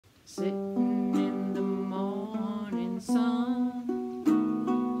Sitting in the morning sun,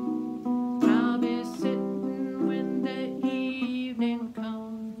 I'll be sitting when the evening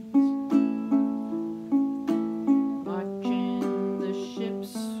comes, watching the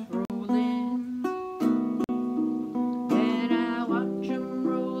ships roll in, and I watch them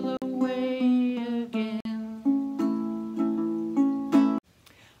roll away again.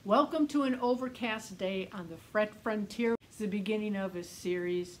 Welcome to an overcast day on the Fret Frontier. It's the beginning of a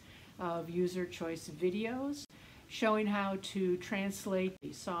series of user choice videos showing how to translate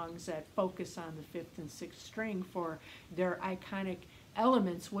the songs that focus on the 5th and 6th string for their iconic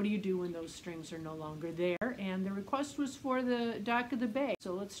elements. What do you do when those strings are no longer there? And the request was for the Dock of the Bay.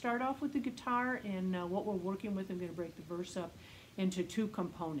 So let's start off with the guitar, and what we're working with, I'm going to break the verse up into two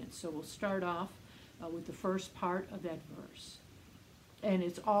components. So we'll start off with the first part of that verse, and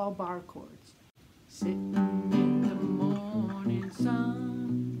it's all bar chords. Sitting in the morning sun,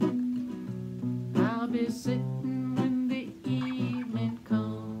 I'll be sitting when the evening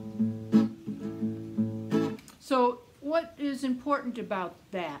comes. So what is important about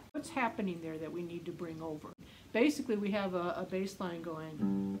that? What's happening there that we need to bring over? Basically, we have a bass line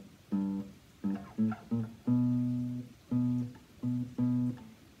going.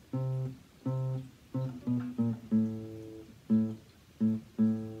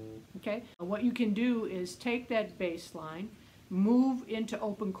 Okay, what you can do is take that bass line, move into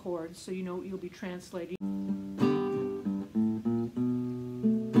open chords, so you know what you'll be translating.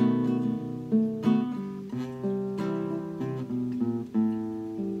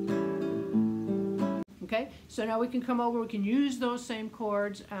 Okay, so now we can come over, we can use those same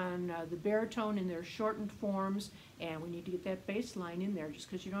chords on the baritone in their shortened forms, and we need to get that bass line in there. Just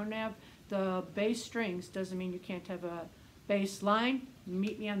because you don't have the bass strings doesn't mean you can't have a bass line.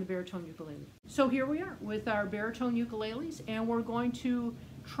 Meet me on the baritone ukulele. So here we are with our baritone ukuleles, and we're going to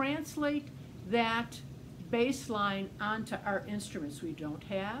translate that bass line onto our instruments. We don't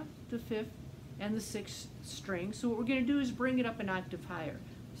have the 5th and the 6th string, so what we're going to do is bring it up an octave higher.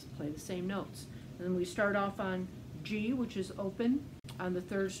 Just play the same notes. And then we start off on G, which is open, on the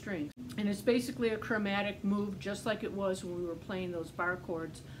 3rd string. And it's basically a chromatic move, just like it was when we were playing those bar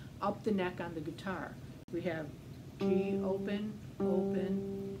chords up the neck on the guitar. We have G, open,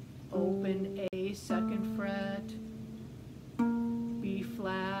 open, open, A, 2nd fret, B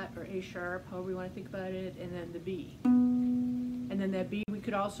flat, or A sharp, however you want to think about it, and then the B. And then that B we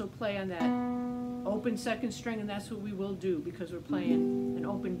could also play on that open 2nd string, and that's what we will do because we're playing an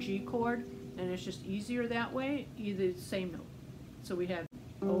open G chord, and it's just easier that way, either the same note. So we have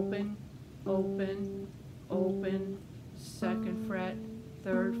open, open, open, 2nd fret,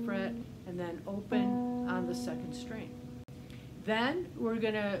 3rd fret, and then open on the 2nd string. Then we're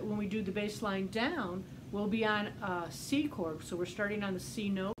gonna, when we do the bass line down, we'll be on a C chord. So we're starting on the C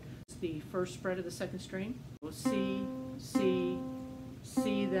note. It's the 1st fret of the 2nd string. We'll C, C,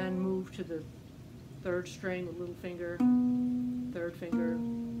 C, then move to the 3rd string with little finger, 3rd finger,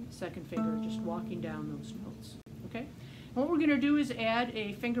 2nd finger, just walking down those notes. Okay? What we're gonna do is add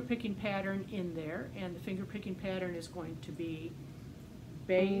a finger picking pattern in there, and the finger picking pattern is going to be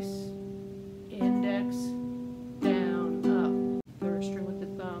bass, index, down, up. 3rd string with the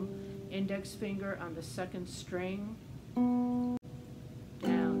thumb, index finger on the 2nd string,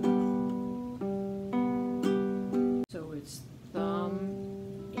 down, up. So it's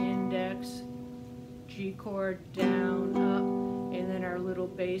thumb, index, G chord, down, up, and then our little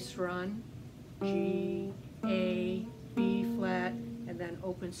bass run, G, A, B flat, and then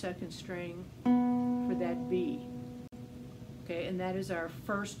open 2nd string for that B. Okay, and that is our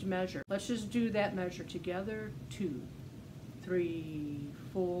first measure. Let's just do that measure together. 2, 3,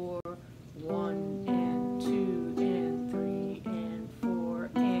 4, 1, and 2, and 3, and 4,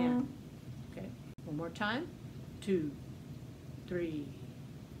 and. Okay, one more time. 2, 3,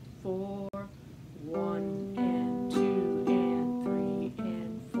 4, 1, and 2, and 3,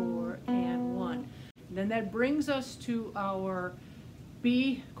 and 4, and 1. And then that brings us to our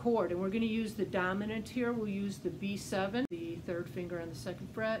B chord, and we're going to use the dominant here. We'll use the B7, the 3rd finger on the 2nd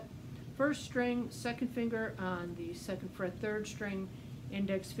fret, 1st string, 2nd finger on the 2nd fret, 3rd string,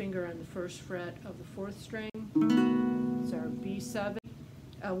 index finger on the 1st fret of the 4th string. It's our B7.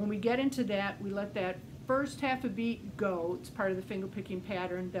 When we get into that, we let that first half of beat go. It's part of the finger picking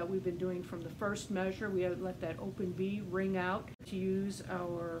pattern that we've been doing from the first measure. We have let that open B ring out to use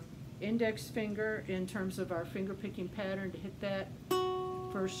our index finger in terms of our finger picking pattern to hit that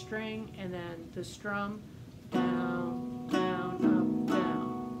 1st string, and then the strum, down, down, up,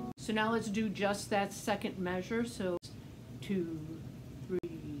 down. So now let's do just that 2nd measure. So 2,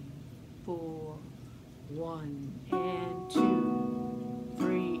 3, 4, 1, and 2,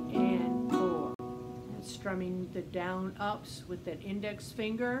 3, and strumming the down ups with that index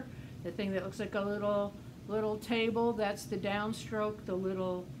finger. The thing that looks like a little table, that's the downstroke. The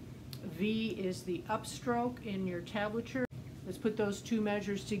little V is the upstroke in your tablature. Let's put those two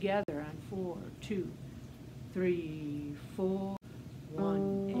measures together on 4, 2, 3, 4, 1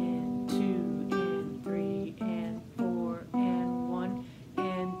 and 2 and 3 and 4 and 1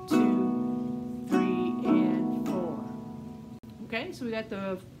 and 2, 3 and 4. Okay, so we got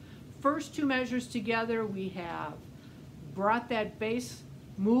the first two measures together. We have brought that bass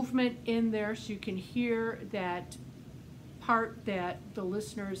movement in there so you can hear that part that the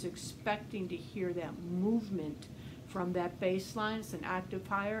listener is expecting to hear, that movement from that bass line. It's an octave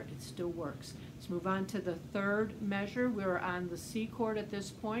higher, it still works. Let's move on to the third measure. We're on the C chord at this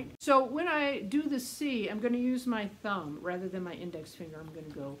point. So when I do the C, I'm going to use my thumb rather than my index finger. I'm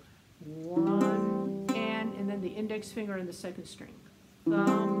going to go 1 and then the index finger on the second string.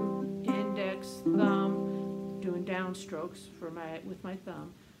 Thumb, index, thumb, doing downstrokes with my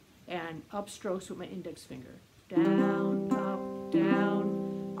thumb, and upstrokes with my index finger. Down, up,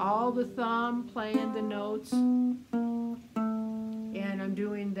 down, all the thumb playing the notes, and I'm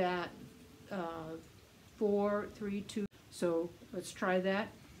doing that 4, 3, 2. So let's try that.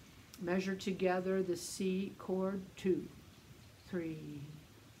 Measure together the C chord, 2, 3,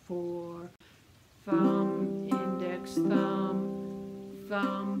 4, thumb, index, thumb,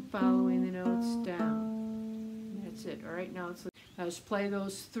 thumb, following the notes down. That's it. All right, now let's play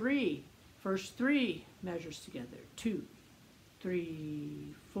those first three measures together. 2,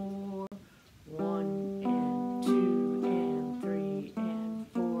 3, 4, 1 and 2 and 3 and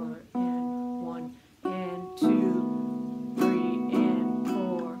 4 and 1 and 2, 3 and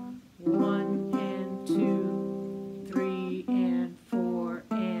 4, 1 and 2, 3 and 4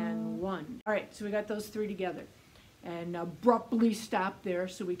 and 1. All right, so we got those three together. And abruptly stop there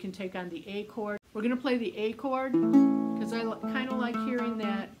so we can take on the A chord. We're going to play the A chord because I kind of like hearing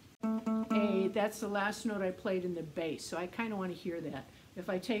that A. That's the last note I played in the bass, so I kind of want to hear that. If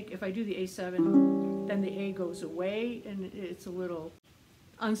I do the A7, then the A goes away and it's a little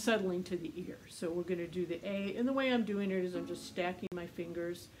unsettling to the ear. So we're going to do the A, and the way I'm doing it is I'm just stacking my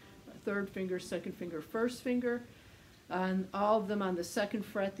fingers, third finger, second finger, first finger. On all of them on the second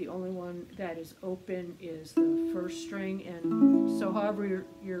fret, the only one that is open is the first string, and so however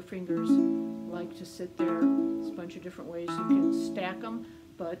your fingers like to sit there, there's a bunch of different ways you can stack them,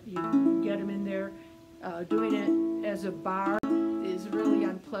 but you get them in there. Doing it as a bar is really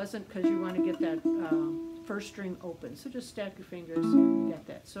unpleasant because you want to get that first string open, so just stack your fingers and you get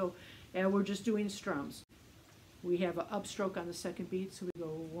that. So, and we're just doing strums. We have an upstroke on the second beat, so we go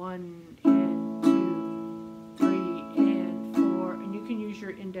 1 and 2, 3 and 4, and you can use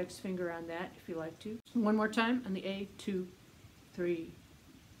your index finger on that if you like to. One more time on the A, 2, 3,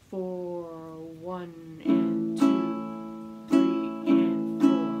 4, 1 and 2, 3 and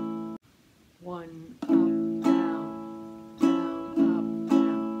 4, 1 up, down, down, up,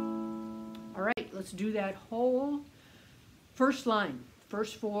 down. All right, let's do that whole first line,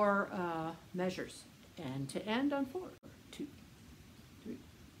 first four measures. And to end on 4, 2, 3,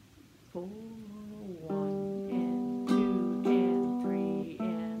 4, 1 and 2 and 3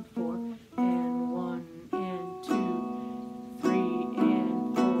 and 4 and 1 and 2, 3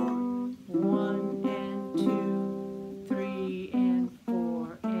 and 4, 1 and 2, 3 and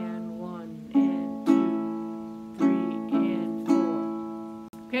 4 and 1 and 2, 3 and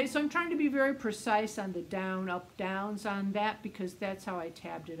 4. Okay, so I'm trying to be very precise on the down, up, downs on that because that's how I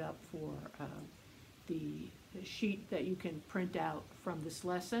tabbed it up for the sheet that you can print out from this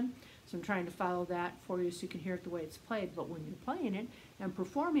lesson. So I'm trying to follow that for you so you can hear it the way it's played. But when you're playing it and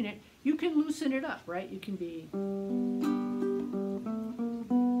performing it, you can loosen it up, right? You can be...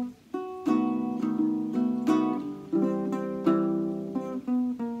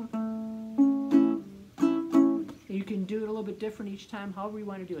 You can do it a little bit different each time, however you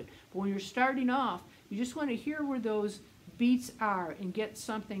want to do it. But when you're starting off, you just want to hear where those beats are and get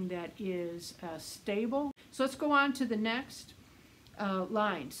something that is stable. So let's go on to the next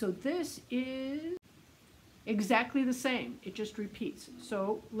line. So this is exactly the same. It just repeats.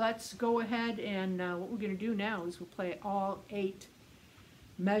 So let's go ahead and what we're going to do now is we'll play all 8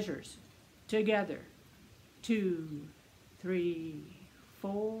 measures together. 2, 3,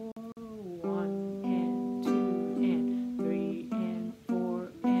 4, 1 and 2 and 3 and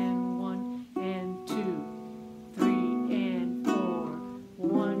 4 and 1 and 2. 3 and 4,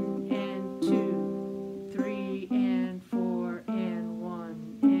 1 and 2, 3 and 4 and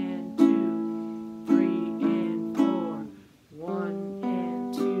 1 and 2, 3 and 4, 1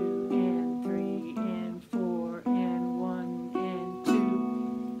 and 2 and 3 and 4 and 1 and 2,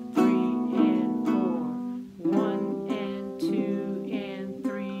 3 and 4,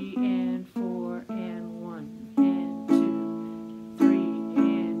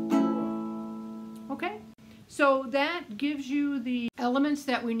 gives you the elements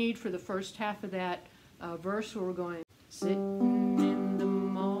that we need for the first half of that verse, where we're going, sitting in the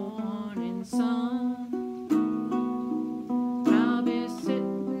morning sun, I'll be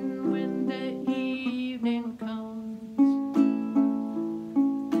sitting when the evening comes,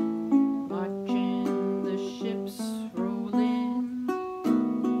 watching the ships roll in,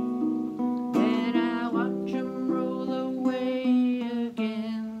 and I watch 'em roll away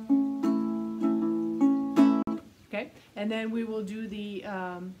again. Okay, and then we will do the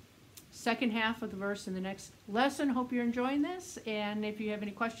second half of the verse in the next lesson. Hope you're enjoying this, and if you have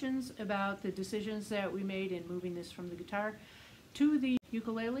any questions about the decisions that we made in moving this from the guitar to the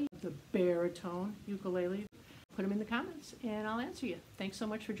ukulele, the baritone ukulele, put them in the comments and I'll answer you. Thanks so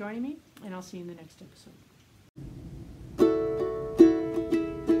much for joining me, and I'll see you in the next episode.